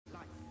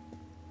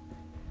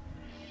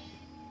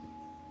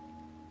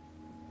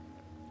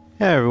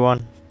Hey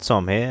everyone,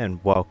 Tom here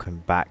and welcome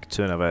back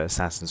to another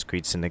Assassin's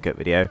Creed Syndicate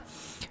video.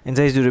 In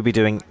today's video we'll be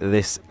doing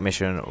this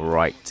mission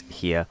right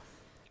here,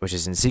 which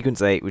is in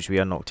Sequence 8, which we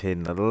unlocked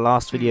in the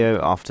last video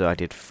after I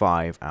did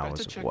 5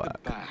 hours of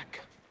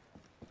work.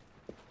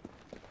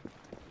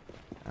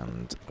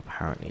 And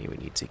apparently we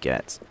need to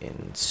get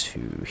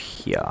into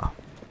here.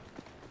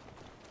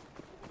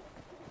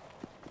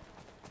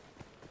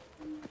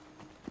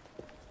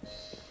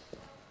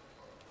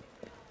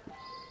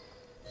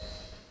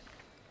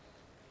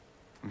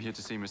 I'm here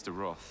to see Mr.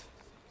 Roth.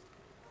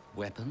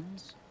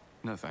 Weapons?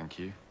 No, thank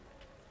you.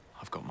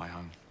 I've got my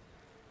own.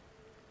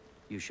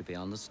 You should be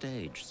on the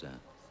stage, sir.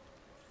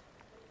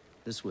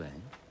 This way.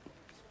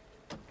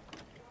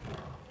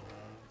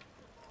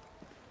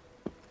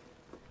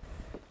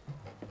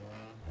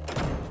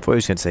 Thought he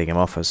was going to take him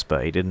off us,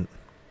 but he didn't.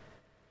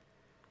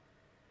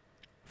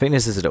 I think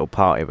this is a little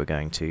party we're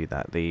going to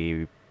that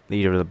the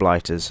leader of the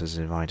Blighters has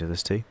invited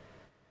us to.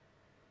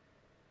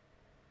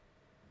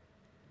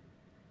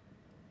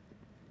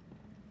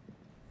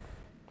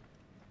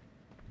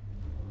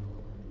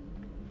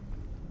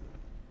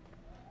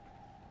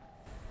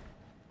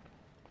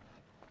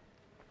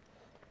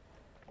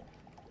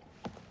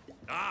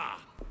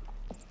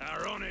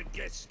 Our honored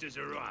guest has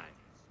arrived.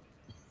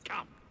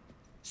 Come,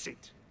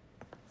 sit.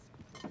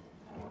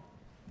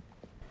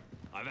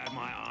 I've had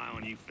my eye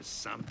on you for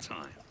some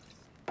time.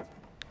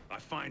 I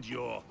find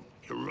your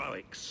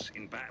heroics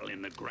in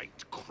battling the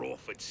great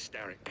Crawford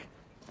Starrick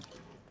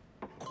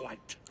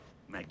quite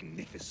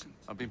magnificent.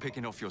 I've been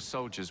picking off your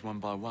soldiers one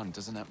by one.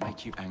 Doesn't that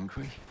make you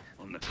angry?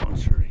 On the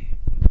contrary,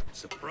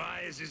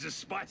 surprise is a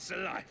spice of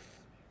life.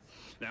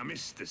 Now,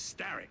 Mr.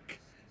 Starrick,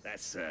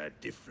 that's a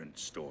different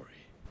story.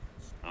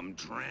 I'm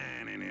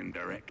drowning in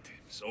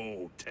directives,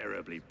 all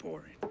terribly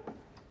boring.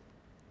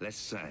 Let's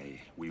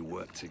say we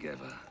work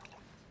together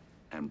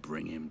and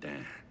bring him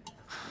down.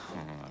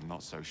 I'm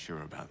not so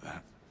sure about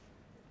that.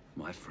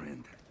 My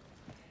friend,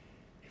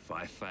 if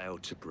I fail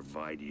to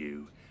provide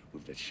you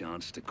with the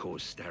chance to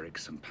cause Starrick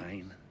some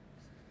pain,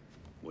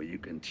 well, you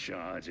can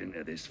charge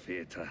into this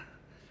theater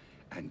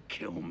and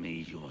kill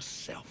me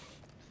yourself.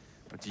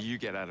 What do you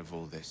get out of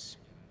all this?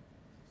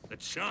 The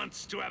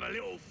chance to have a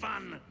little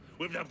fun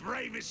with the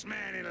bravest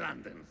man in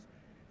London.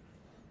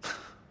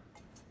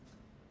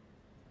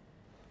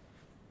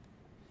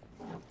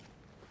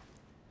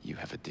 You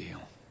have a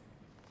deal.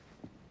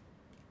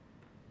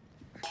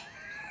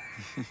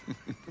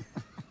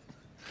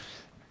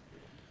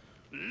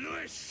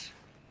 Lewis,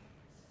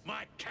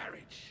 my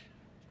carriage.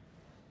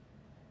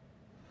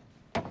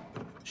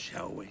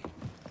 Shall we?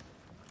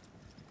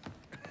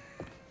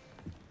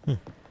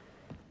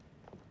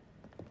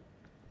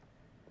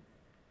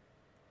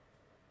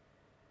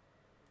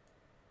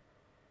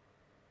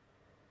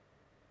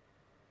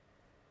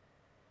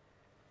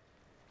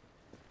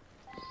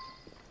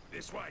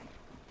 This way.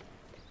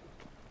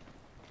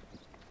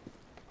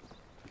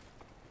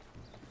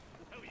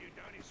 Oh, you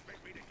don't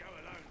expect me to go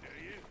alone, do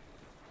you?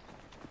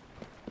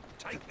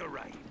 Take the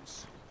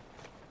reins.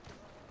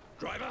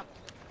 Driver,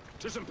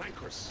 to St.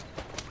 Pancras.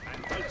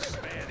 And don't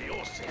spare the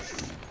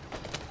horses.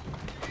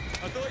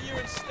 I thought you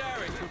and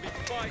Starrick would be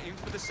fighting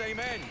for the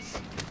same ends.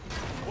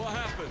 What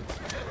happened?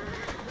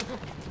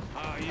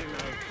 You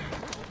know,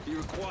 he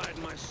required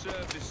my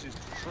services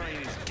to train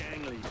his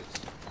gang leaders.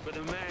 But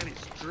the man is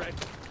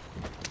dreadful.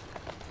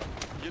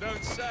 You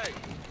don't say.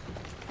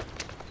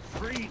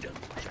 Freedom,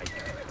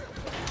 Jacob.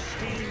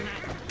 Stealing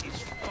that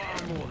is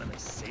far more than a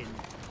sin.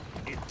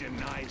 It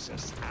denies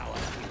us our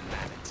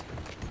humanity.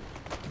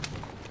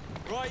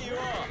 Right you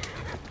are.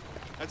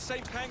 And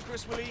St.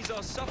 Pancras will ease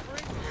our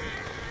suffering?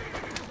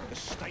 The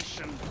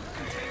station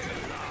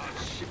contains a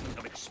large shipment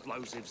of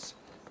explosives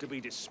to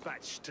be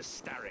dispatched to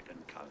Starrick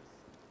and Co.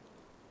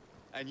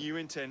 And you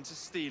intend to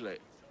steal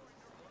it?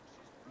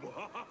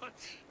 What?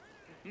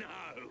 No.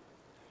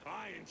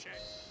 I intend...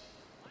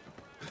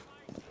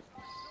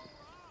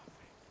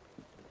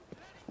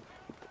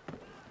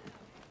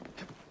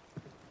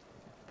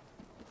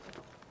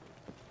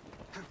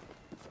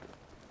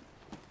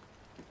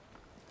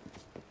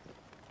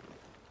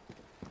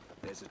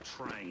 There's a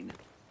train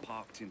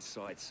parked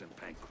inside St.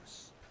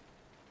 Pancras.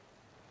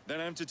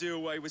 Then I'm to do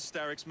away with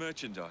Starrick's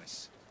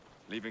merchandise,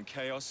 leaving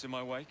chaos in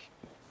my wake?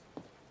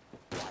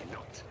 Why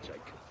not,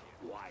 Jacob?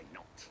 Why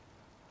not?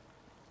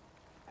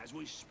 As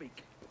we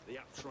speak, the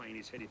up train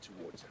is headed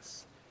towards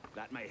us.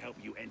 That may help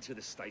you enter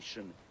the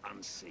station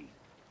unseen.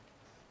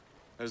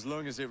 As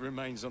long as it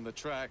remains on the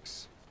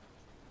tracks.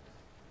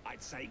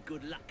 I'd say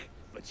good luck,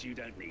 but you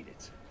don't need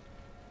it.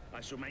 I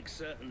shall make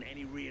certain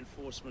any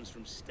reinforcements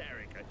from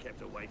Starrick are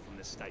kept away from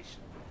the station.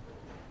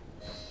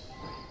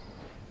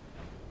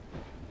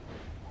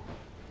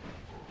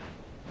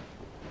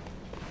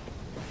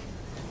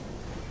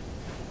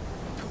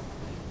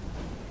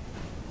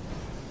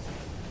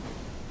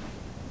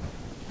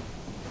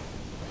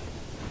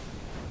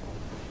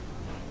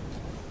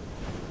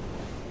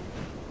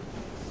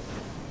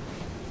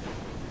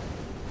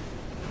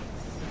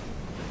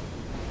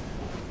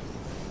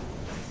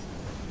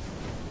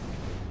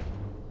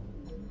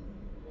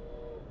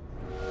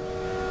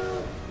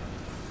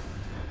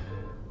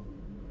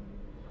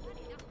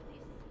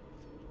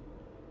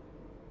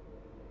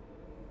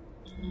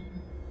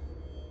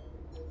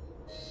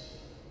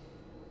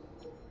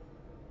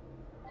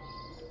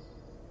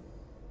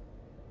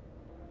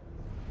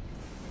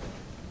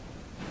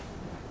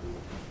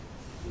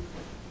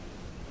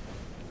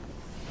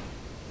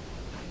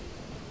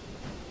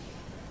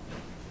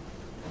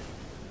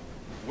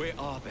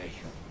 are they?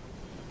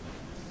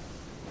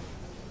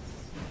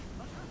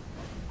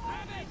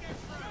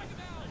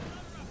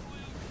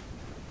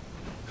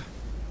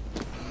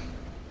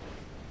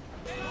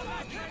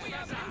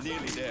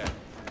 Nearly there.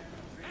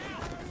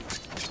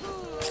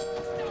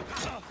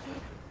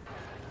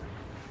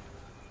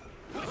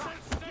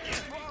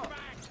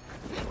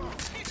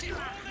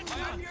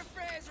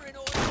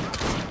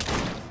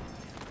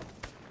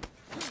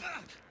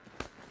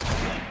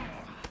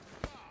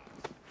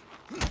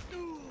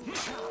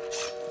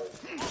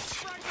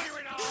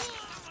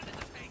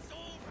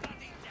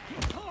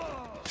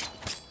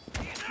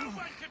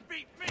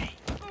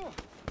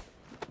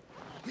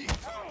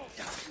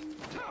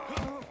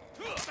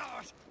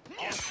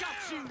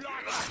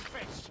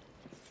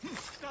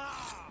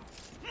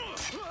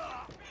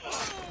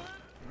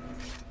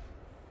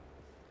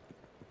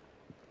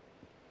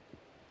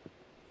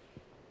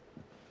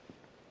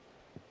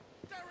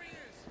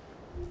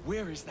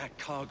 Where is that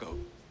cargo?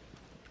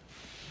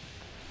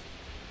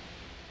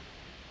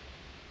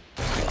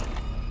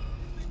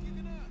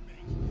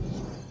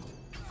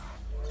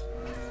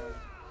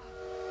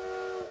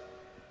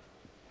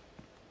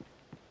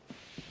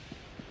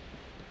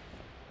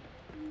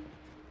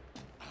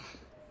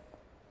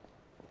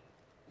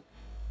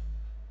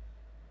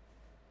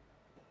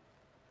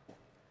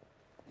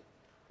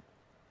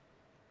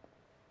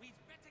 We'd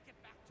better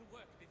get back to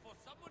work before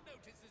someone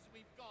notices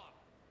we've gone.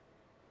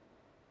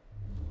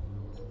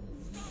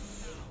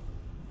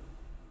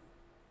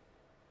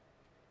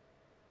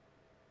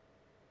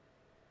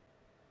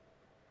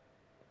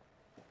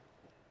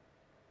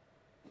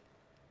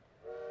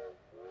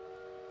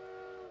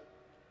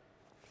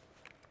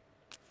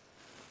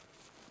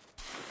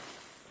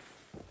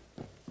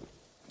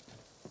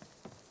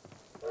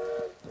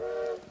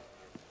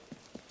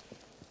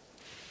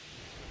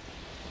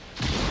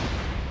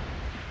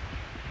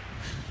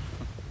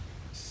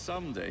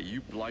 Someday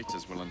you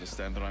blighters will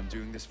understand that I'm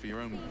doing this for your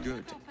own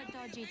good. Proper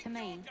dodgy to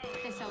me,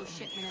 this old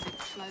shipment of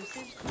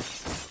explosives.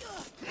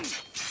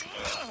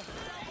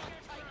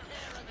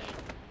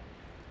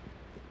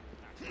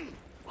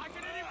 I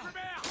can hit him from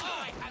here!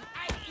 I can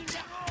aim in the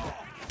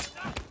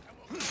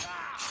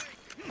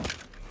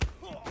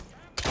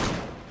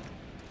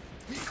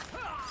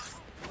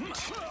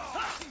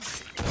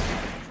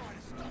Trying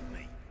to stop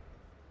me.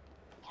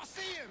 I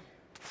see him!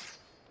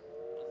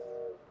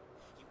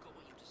 You've got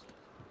what you deserve.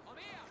 I'm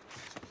here!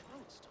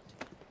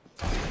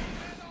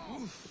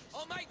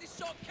 I'll make this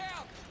shot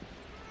count!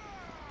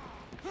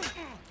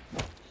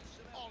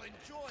 I'll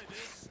enjoy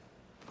this.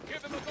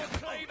 Give him a good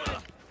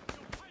cleavage!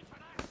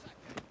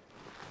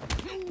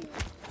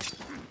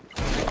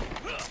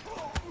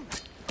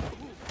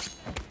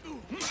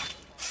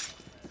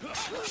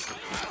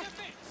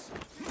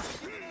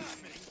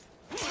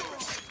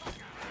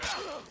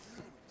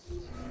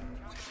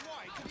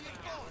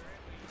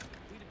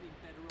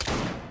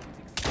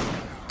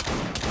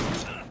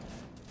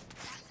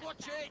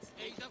 Watch it!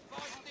 He's a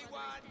feisty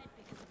one!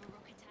 Because of a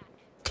rock attack.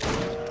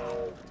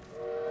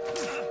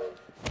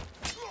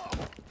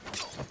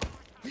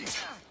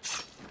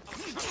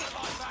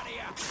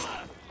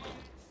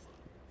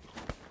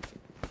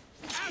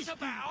 How's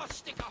about I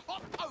stick a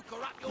hot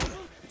poker up your...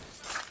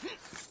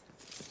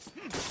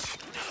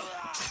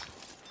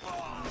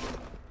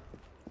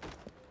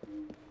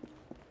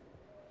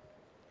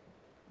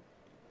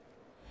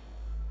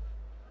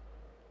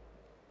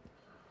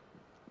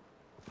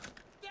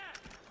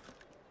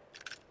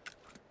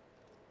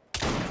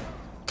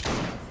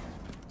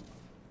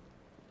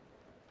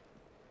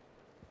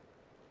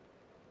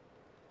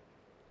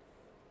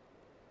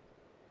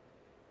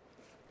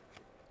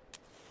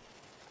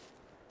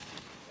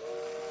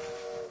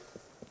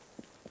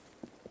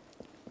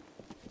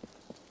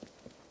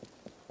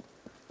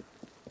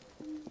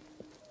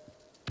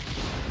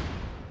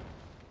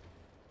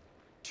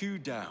 Two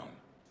down.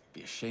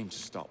 Be ashamed to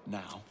stop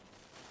now.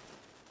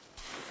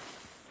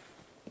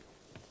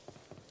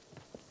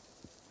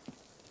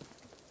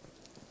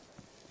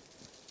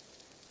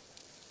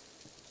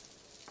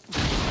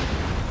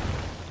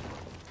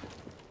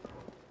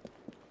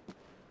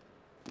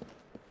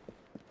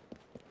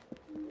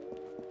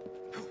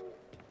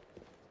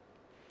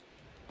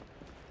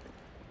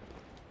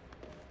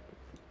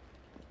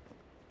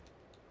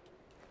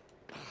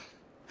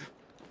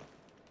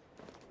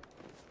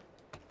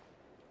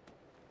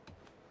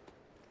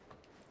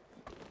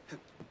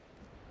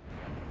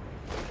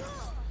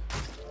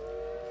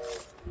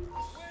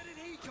 Where did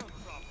he come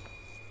from?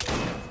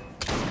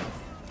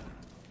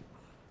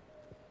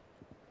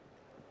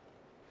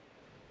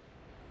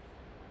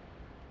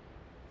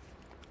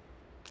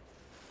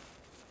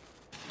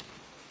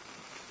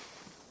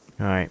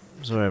 Alright,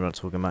 sorry I'm not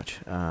talking much.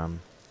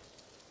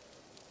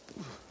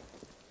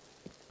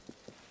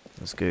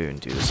 Let's go and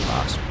do this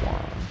last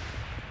one.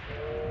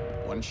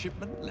 One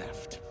shipment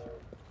left.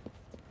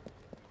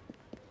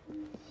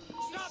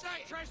 Stop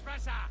that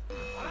trespasser!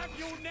 I'll have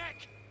your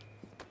neck!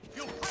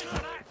 You'll pay for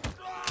that!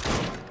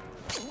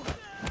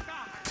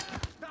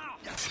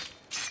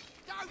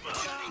 Don't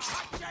bloody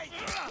touch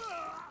it!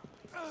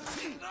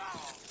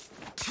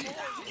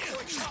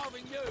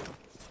 Carving you.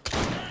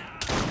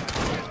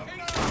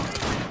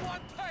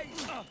 One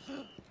piece.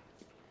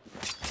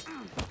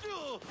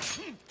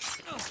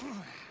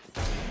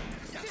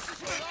 This is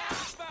your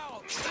last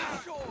bout.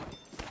 Short.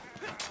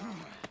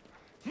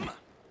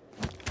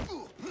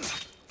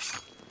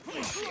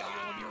 See how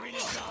warm your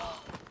innards are.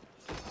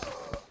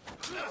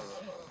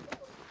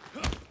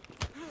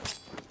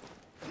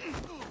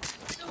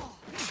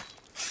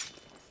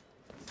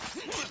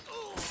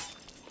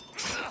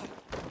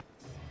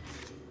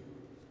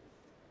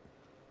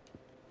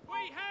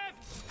 We have.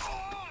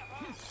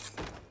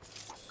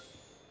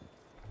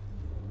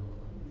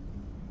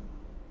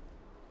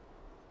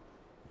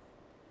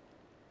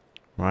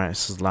 Right,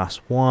 this is the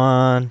last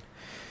one.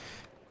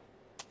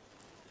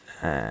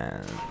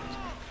 And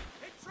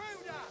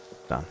Intruder.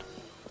 done.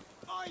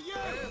 Are you?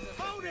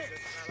 Hold it.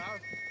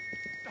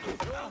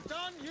 You're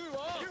done. You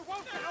are. You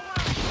won't get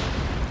away.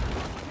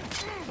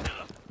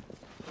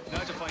 Now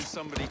to find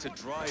somebody to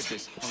drive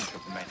this hunk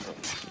of metal.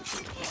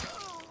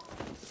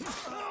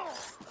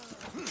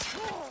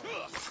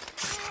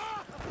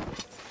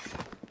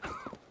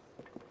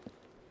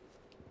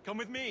 Come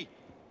with me.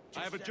 I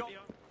have a job.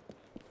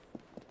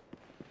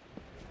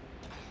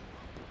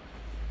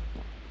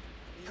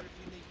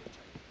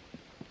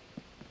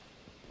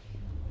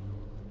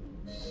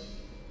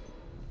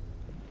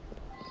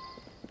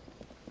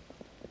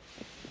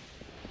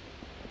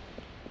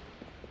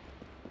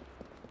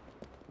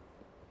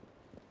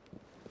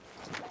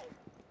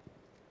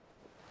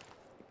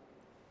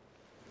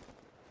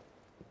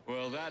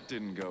 Well, that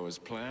didn't go as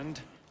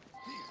planned.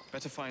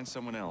 Better find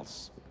someone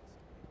else.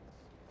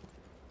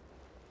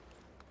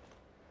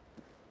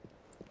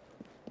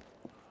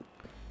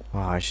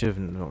 Wow, I should have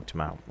knocked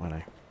him out,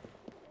 wouldn't I?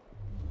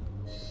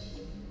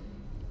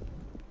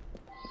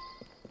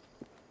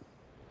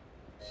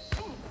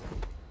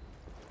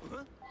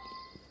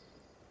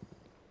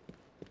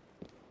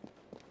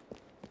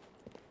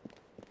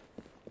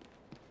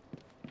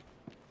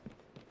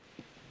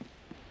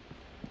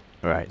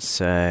 Right,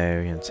 so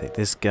we're gonna take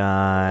this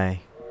guy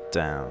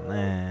down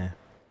there.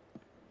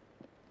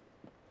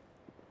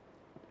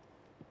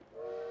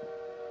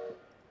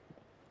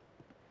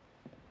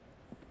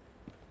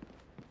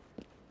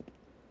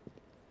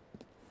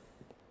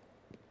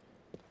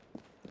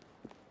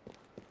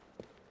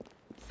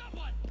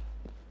 Someone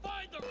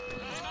find the.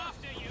 I'm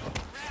after you.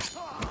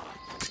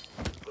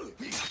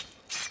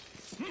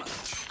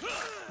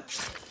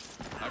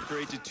 I've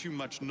created too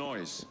much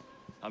noise.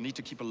 I'll need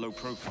to keep a low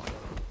profile.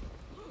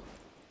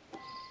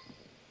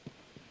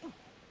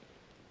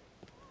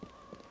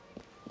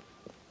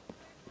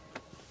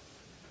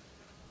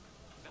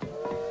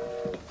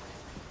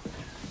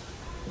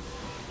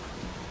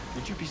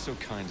 Would you be so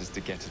kind as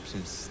to get up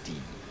some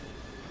steam?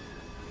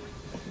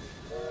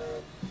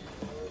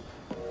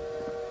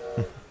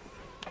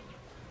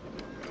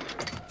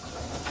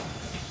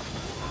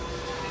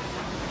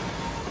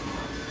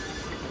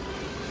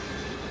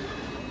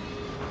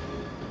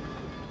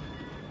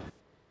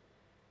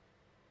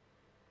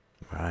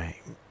 Right.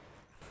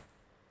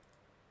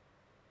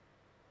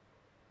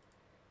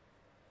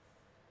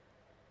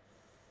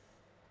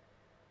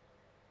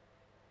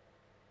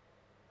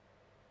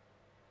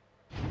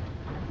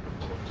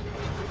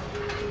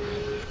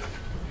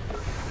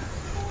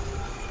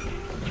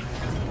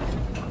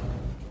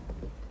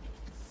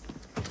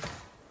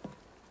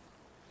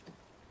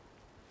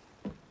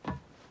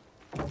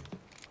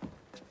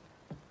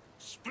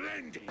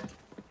 Splendid!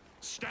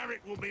 Starrick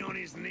will be on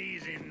his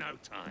knees in no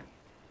time.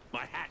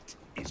 My hat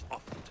is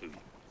off to you.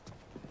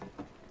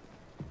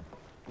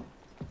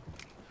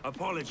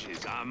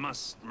 Apologies, I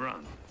must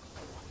run.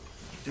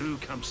 Do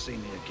come see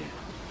me again.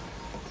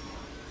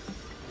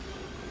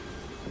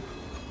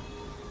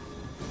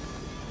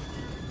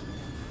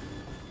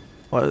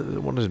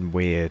 What is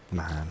weird,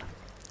 man?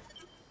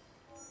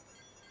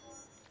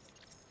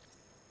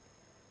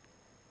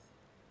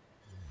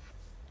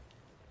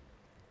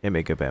 Give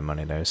me a good bit of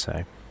money though,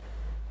 so.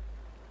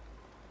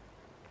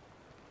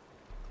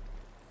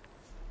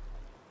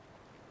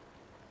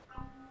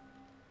 How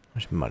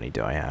much money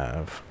do I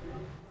have?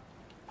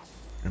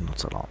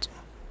 Not a lot.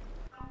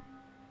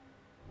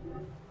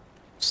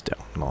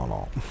 Still, not a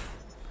lot.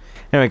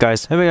 Anyway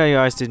guys, hope you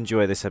guys did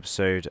enjoy this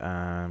episode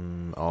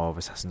of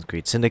Assassin's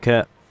Creed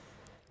Syndicate.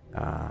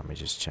 Let me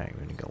just check,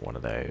 we've only got one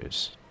of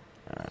those.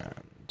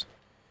 And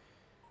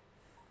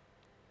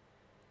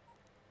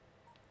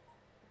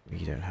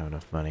we don't have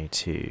enough money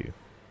to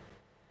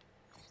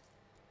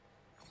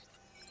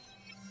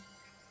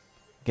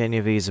get any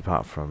of these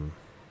apart from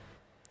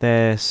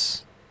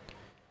this.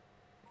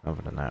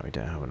 Other than that, we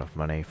don't have enough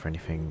money for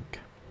anything.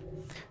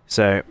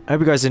 So, I hope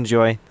you guys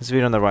enjoy. There's a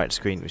video on the right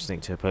screen which is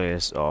linked to a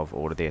playlist of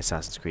all of the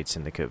Assassin's Creed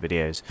Syndicate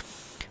videos.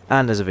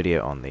 And there's a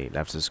video on the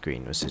left of the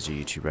screen which is a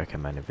YouTube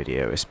recommended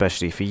video,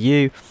 especially for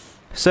you.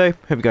 So,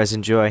 hope you guys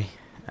enjoy,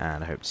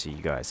 and I hope to see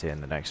you guys here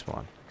in the next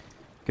one.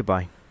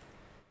 Goodbye.